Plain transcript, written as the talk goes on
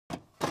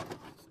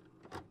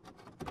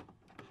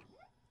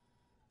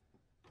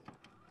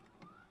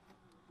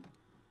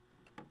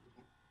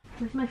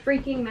Where's my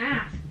freaking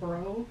mask,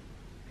 bro?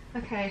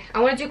 Okay, I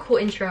want to do a cool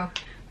intro.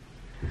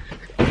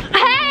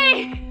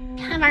 Hey!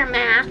 Have our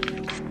mask.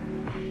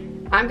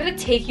 I'm gonna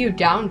take you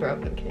down, bro.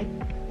 Okay.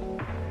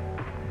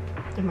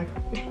 Oh my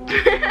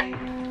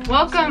god.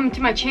 Welcome to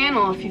my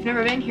channel. If you've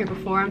never been here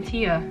before, I'm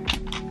Tia.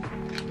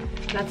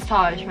 That's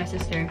Taj, my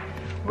sister.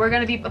 We're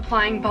gonna be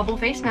applying bubble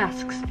face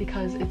masks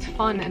because it's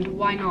fun and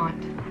why not?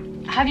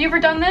 Have you ever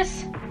done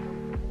this?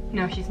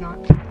 No, she's not.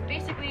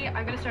 Basically,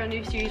 I'm gonna start a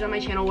new series on my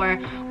channel where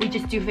we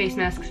just do face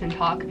masks and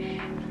talk.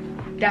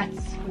 That's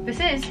what this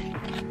is.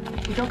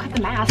 We don't cut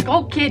the mask.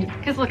 Oh, kid,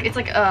 because look, it's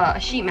like a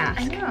sheet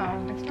mask. I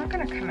know, it's not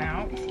gonna come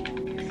out.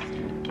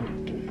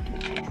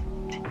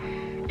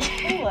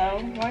 Hello,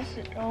 why is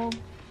it all?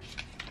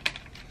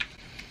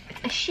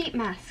 It's a sheet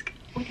mask.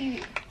 What do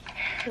you...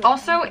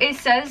 Also, it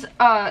says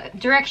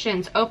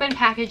directions: open,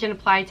 package, and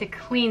apply to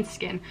clean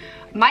skin.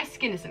 My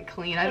skin isn't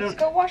clean. Let's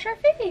go wash our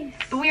face.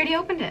 But we already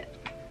opened it.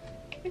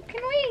 You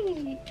can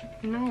wait.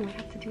 No, we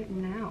have to do it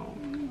now.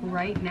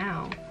 Right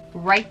now.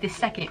 Right this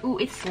second. Ooh,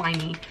 it's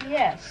slimy.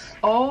 Yes.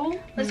 Oh.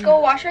 Let's go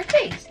wash our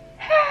face.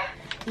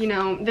 You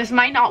know, this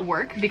might not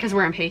work because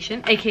we're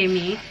impatient, aka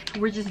me.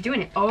 We're just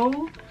doing it.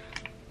 Oh.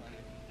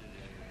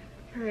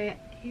 Alright.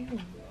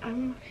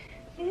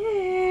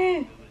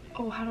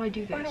 Oh, how do I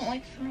do this? I don't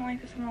like this, I don't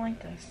like this, I don't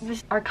like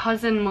this. Our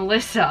cousin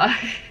Melissa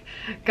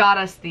got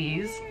us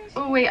these.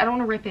 Oh wait, I don't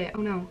want to rip it.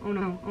 Oh no, oh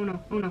no, oh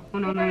no, oh no, oh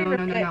no, no, no,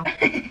 no, no, no.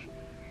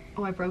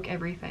 Oh, I broke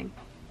everything.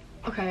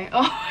 Okay,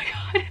 oh my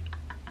god.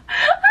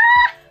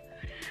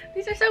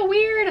 These are so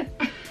weird.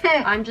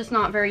 I'm just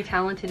not very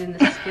talented in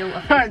the skill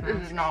of face masks.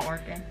 This is not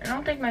working. I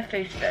don't think my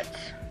face fits.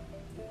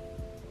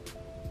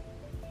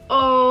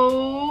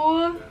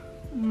 Oh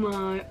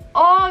my.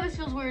 Oh, this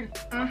feels weird.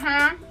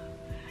 Uh-huh.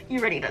 You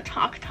ready to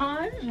talk,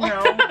 Taj?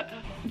 No.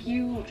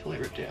 You totally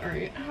ripped it,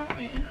 alright.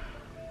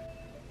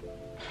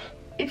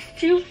 It's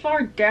too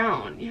far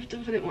down. You have to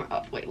put it more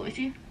up. Wait, let me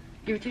see.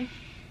 Give it to me.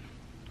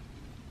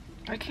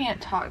 I can't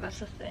talk, that's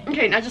the thing.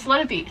 Okay, now just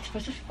let it be. It's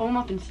supposed to foam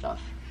up and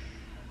stuff.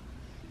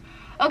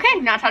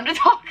 Okay, now time to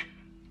talk.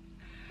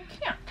 I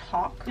can't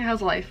talk.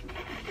 How's life?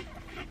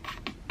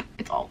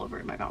 It's all over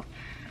in my mouth.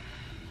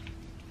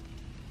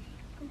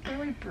 I can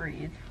barely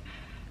breathe.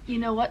 You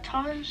know what,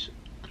 Taj?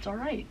 It's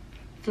alright.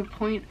 It's a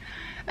point.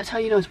 That's how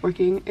you know it's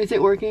working. Is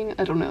it working?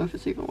 I don't know if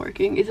it's even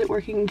working. Is it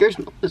working? Yours,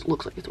 this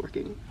looks like it's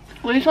working.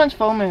 Well, this one's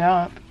foaming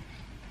up.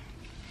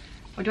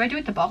 What do I do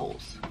with the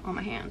bubbles on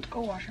my hand? Go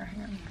wash your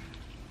hands.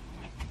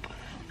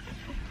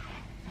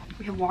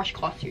 We have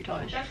washcloths here,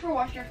 Taj. That's for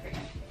wash your face.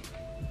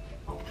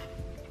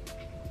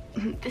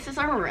 This is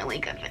a really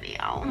good video.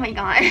 Oh my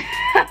god.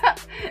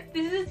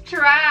 This is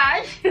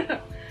trash.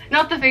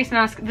 Not the face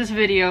mask, this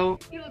video.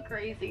 You look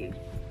crazy.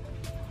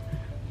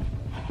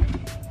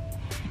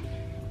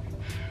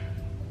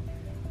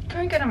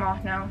 Can we get them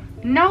off now?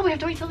 No, we have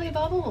to wait till they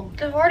bubble.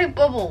 They've already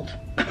bubbled.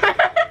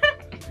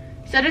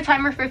 Set a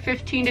timer for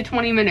 15 to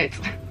 20 minutes.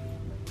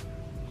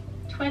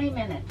 20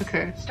 minutes.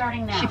 Okay.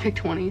 Starting now. She picked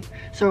 20,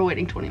 so we're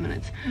waiting 20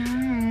 minutes.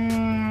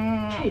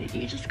 Katie,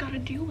 you just gotta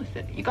deal with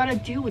it. You gotta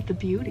deal with the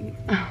beauty.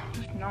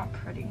 It's not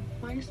pretty.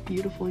 Mine is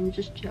beautiful and you're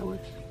just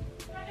jealous.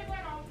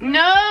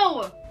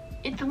 No!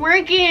 It's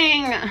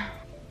working!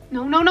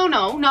 No, no, no,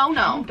 no, no,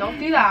 no. Don't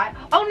do that.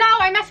 Oh no,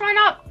 I messed mine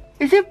up!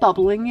 Is it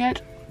bubbling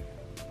yet?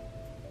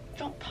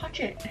 Don't touch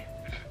it.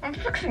 I'm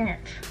fixing it.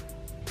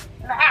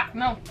 Ah,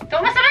 no,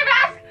 don't mess up my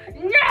mask!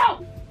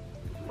 No!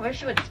 I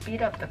wish it would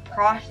speed up the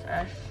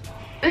process.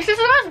 This is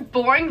the most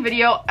boring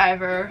video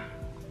ever.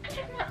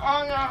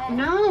 Oh no.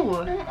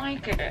 No. I don't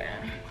like it.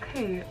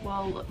 Okay,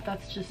 well,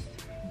 that's just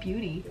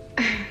beauty.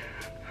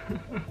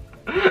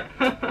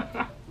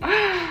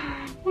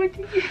 What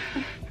do you...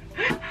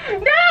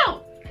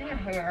 No! It's in your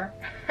hair.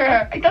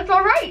 That's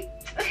alright.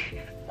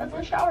 That's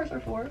what showers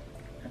are for.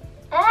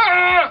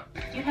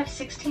 You have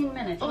 16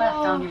 minutes left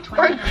on your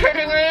 20 Are you minutes.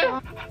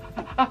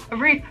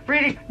 kidding me?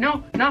 Breathing.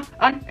 No, not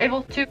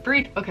unable to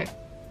breathe. Okay.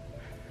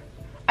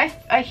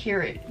 I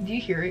hear it. Do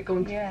you hear it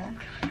going? Yeah.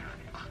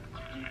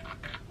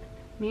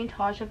 Me and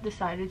Taj have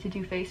decided to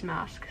do face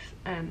masks,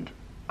 and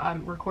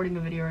I'm recording a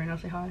video right now.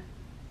 Say hi.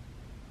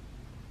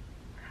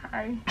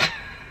 Hi.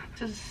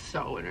 This is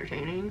so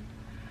entertaining.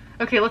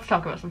 Okay, let's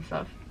talk about some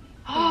stuff.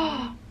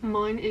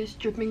 Mine is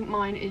dripping.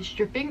 Mine is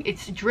dripping.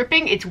 It's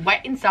dripping. It's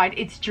wet inside.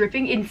 It's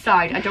dripping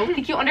inside. I don't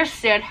think you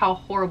understand how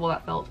horrible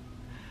that felt.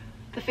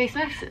 The face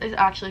mask is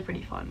actually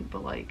pretty fun,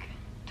 but like,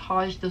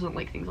 Taj doesn't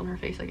like things on her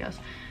face, I guess.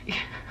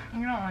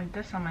 You don't like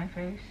this on my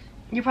face.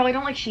 You probably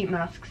don't like sheet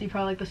masks. You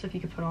probably like the stuff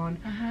you could put on.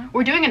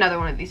 We're doing another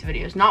one of these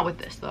videos, not with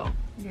this though.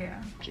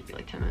 Yeah. Should be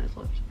like 10 minutes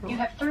left. You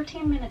have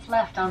 13 minutes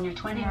left on your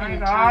 20 Oh my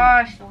minute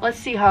gosh. Let's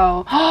see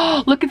how.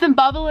 Look at them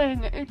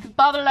bubbling. It's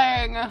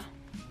bubbling.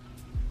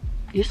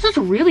 This is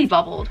really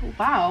bubbled.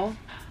 Wow.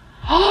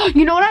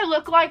 You know what I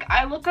look like?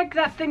 I look like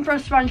that thing from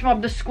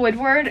SpongeBob, the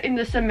Squidward in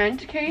the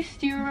cement case.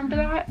 Do you remember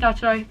that?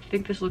 That's what I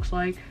think this looks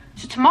like.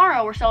 So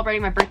tomorrow we're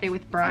celebrating my birthday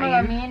with Brian. Oh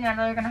my god, me and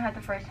Natalie are gonna have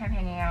the first time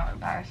hanging out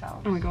by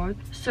ourselves. Oh my god.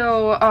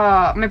 So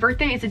my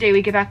birthday is the day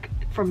we get back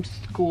from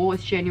school.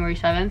 It's January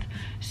 7th.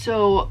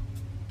 So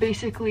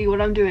basically what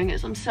I'm doing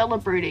is I'm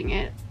celebrating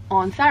it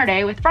on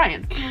Saturday with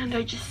Brian. And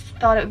I just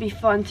thought it would be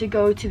fun to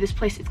go to this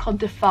place. It's called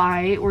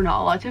Defy. We're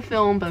not allowed to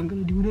film, but I'm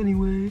gonna do it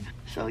anyway.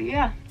 So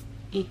yeah.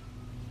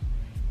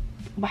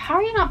 But how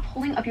are you not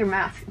pulling up your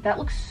mask? That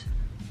looks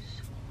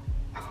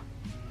so...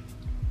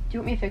 Do you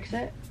want me to fix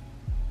it?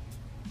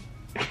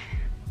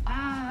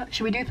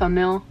 Should we do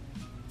thumbnail?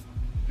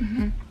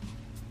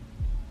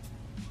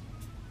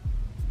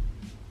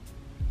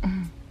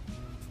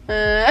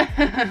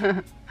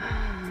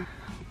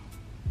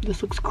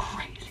 This looks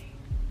crazy.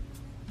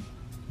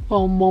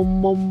 Bum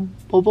bum bum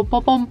bum bum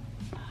bum bum.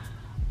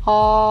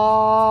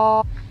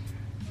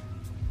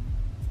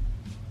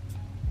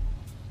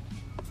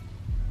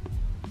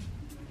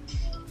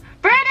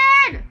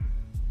 Brandon!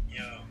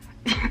 Yo.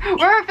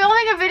 We're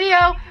filming a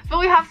video, but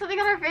we have something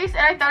on our face,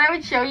 and I thought I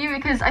would show you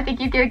because I think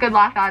you'd get a good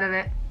laugh out of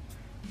it.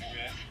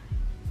 Okay.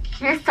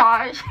 Here's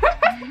Taj.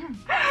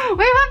 Wait,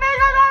 what face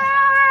was on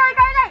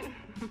it?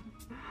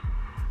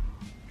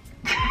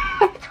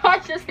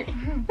 Taj just...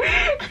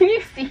 Can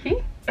you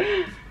see?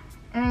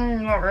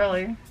 Not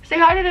really. Say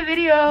hi to the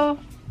video.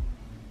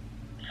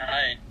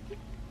 Hi.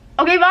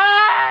 Okay,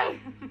 bye!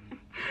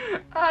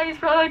 He's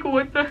probably like,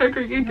 what the heck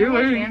are you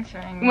doing?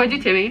 Answering. You wanna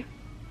do Timmy?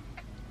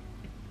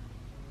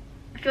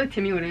 I feel like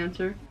Timmy would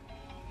answer.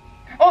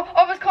 Oh,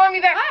 Ova's calling me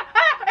back.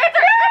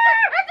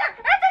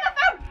 Answer the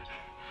phone!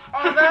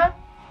 Ova?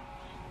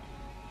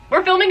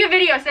 We're filming a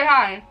video, say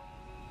hi.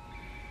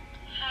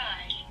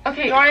 Hi.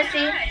 Okay. You want to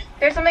see?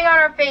 There's something on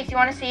her face. You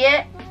want to see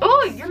it?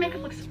 Oh, your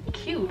makeup looks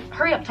cute.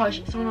 Hurry up,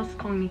 Taj. Someone else is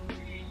calling me.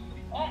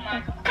 Oh my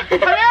god.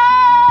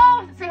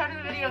 Hello! Say hi to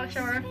the video,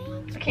 show her.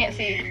 I can't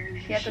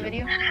see. See at the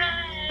video?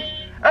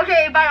 Hi.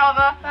 Okay, bye,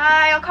 Ova.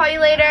 Bye. I'll call you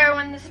later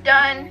when this is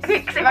done.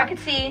 Okay, If I could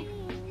see.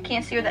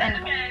 Can't see where the end.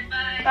 Okay,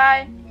 bye.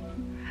 Bye.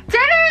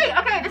 Timmy!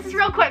 Okay, this is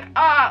real quick.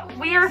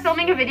 We are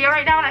filming a video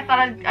right now, and I thought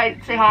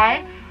I'd say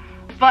hi.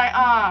 But,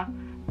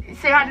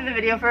 say hi to the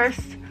video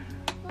first.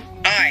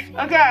 Hi.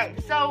 Okay,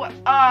 so,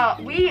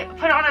 we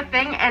put on a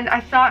thing, and I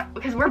thought,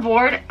 because we're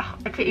bored,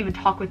 I can't even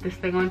talk with this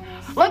thing on.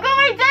 Look what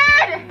we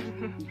did!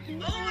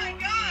 Oh my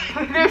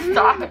god. There's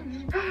Taj.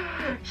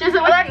 She doesn't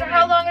Alexa,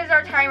 how long is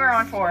our timer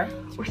on for?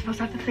 We're supposed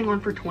to have the thing on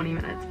for 20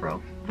 minutes,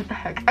 bro. What the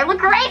heck? I look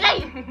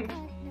crazy!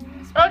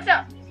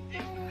 Alexa,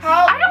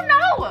 I don't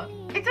know!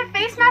 It's a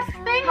face mask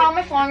thing. how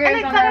much longer And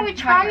is I on thought I our would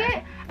try timer?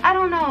 it. I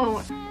don't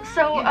know.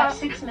 So, You have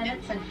 6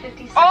 minutes and 50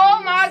 seconds.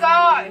 Oh my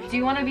gosh! do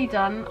you want to be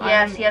done?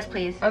 Yes, yes,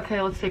 please. Okay,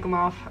 let's take them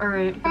off. All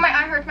right. Oh, my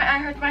eye hurts, my eye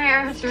hurts, my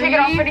eye hurts. Take it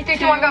off. 3,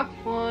 2, 1, go.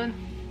 1.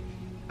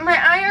 My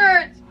eye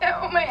hurts.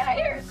 Oh, my eye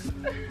hurts.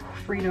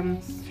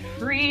 Freedom.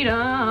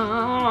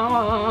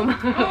 Freedom.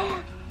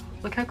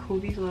 Look how cool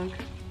these look.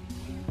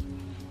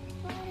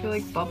 They're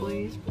like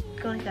bubblies.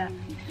 Go like that.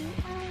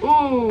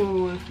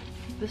 Ooh,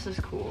 this is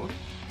cool.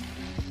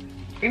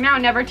 You're now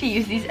never to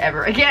use these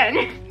ever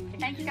again.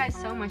 Thank you guys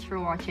so much for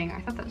watching.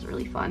 I thought that was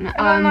really fun.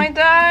 Oh my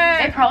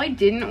god. It probably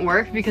didn't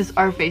work because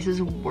our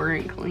faces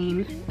weren't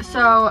clean.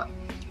 So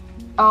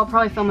I'll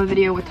probably film a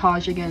video with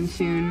Taj again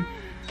soon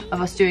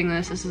of us doing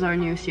this. This is our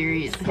new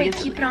series. I think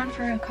Keep it on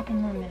for a couple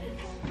more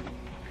minutes.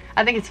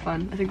 I think it's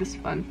fun. I think this is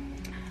fun.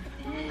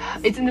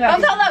 It's in the back.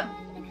 Don't tell them.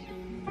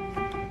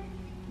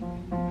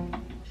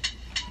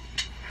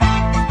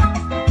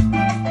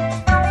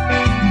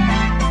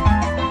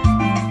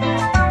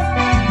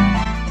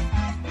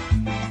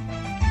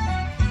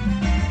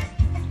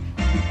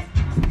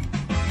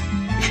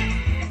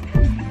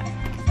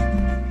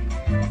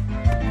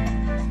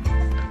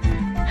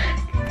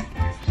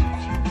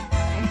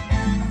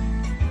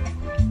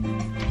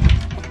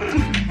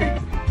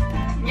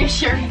 Yeah,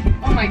 sure.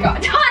 Oh my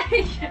god.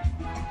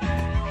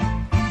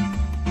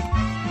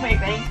 Wait,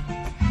 ready?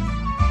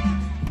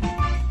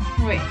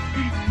 Wait.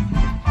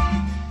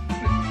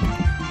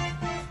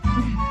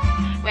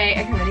 Wait,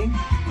 okay, ready?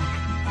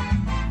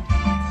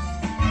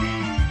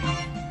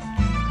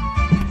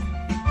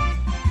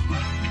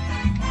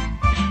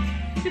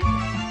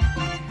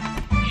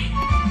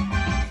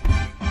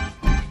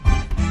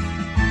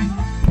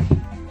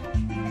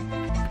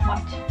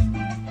 Watch.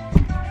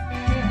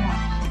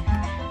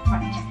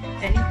 Watch.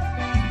 Ready?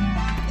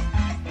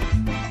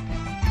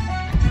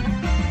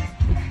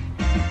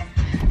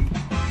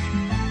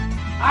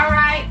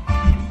 Alright,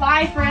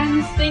 bye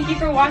friends. Thank you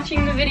for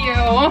watching the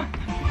video.